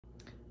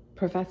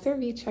Professor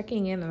V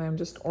checking in, and I'm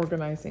just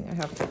organizing. I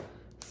have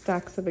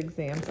stacks of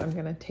exams I'm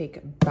going to take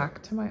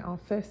back to my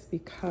office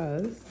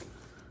because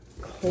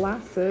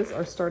classes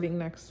are starting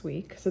next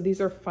week. So these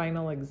are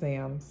final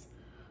exams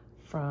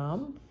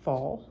from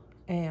fall,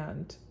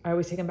 and I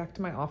always take them back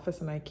to my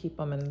office and I keep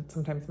them, and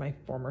sometimes my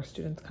former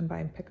students come by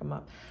and pick them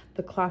up.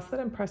 The class that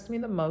impressed me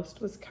the most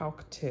was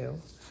Calc 2.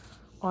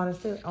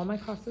 Honestly, all my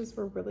classes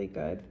were really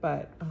good,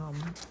 but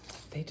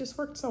they just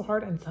worked so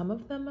hard, and some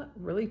of them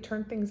really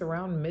turned things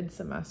around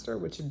mid-semester,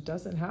 which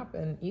doesn't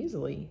happen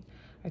easily.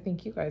 I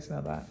think you guys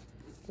know that.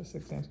 This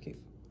exam's cute.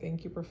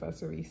 Thank you,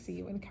 Professor V. See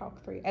you in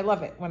Calc 3. I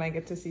love it when I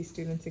get to see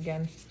students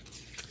again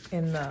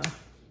in the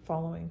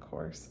following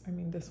course. I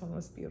mean, this one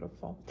was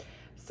beautiful.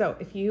 So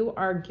if you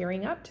are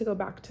gearing up to go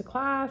back to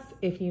class,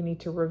 if you need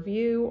to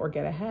review or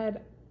get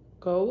ahead,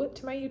 go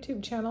to my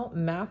YouTube channel,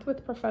 Math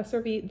with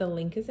Professor V. The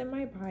link is in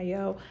my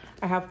bio.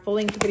 I have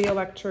full-length video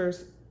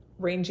lectures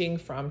ranging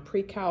from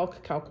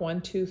pre-calc, calc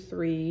 1, 2,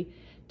 3,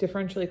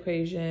 differential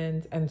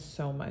equations, and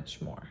so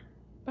much more.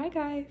 Bye,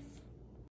 guys.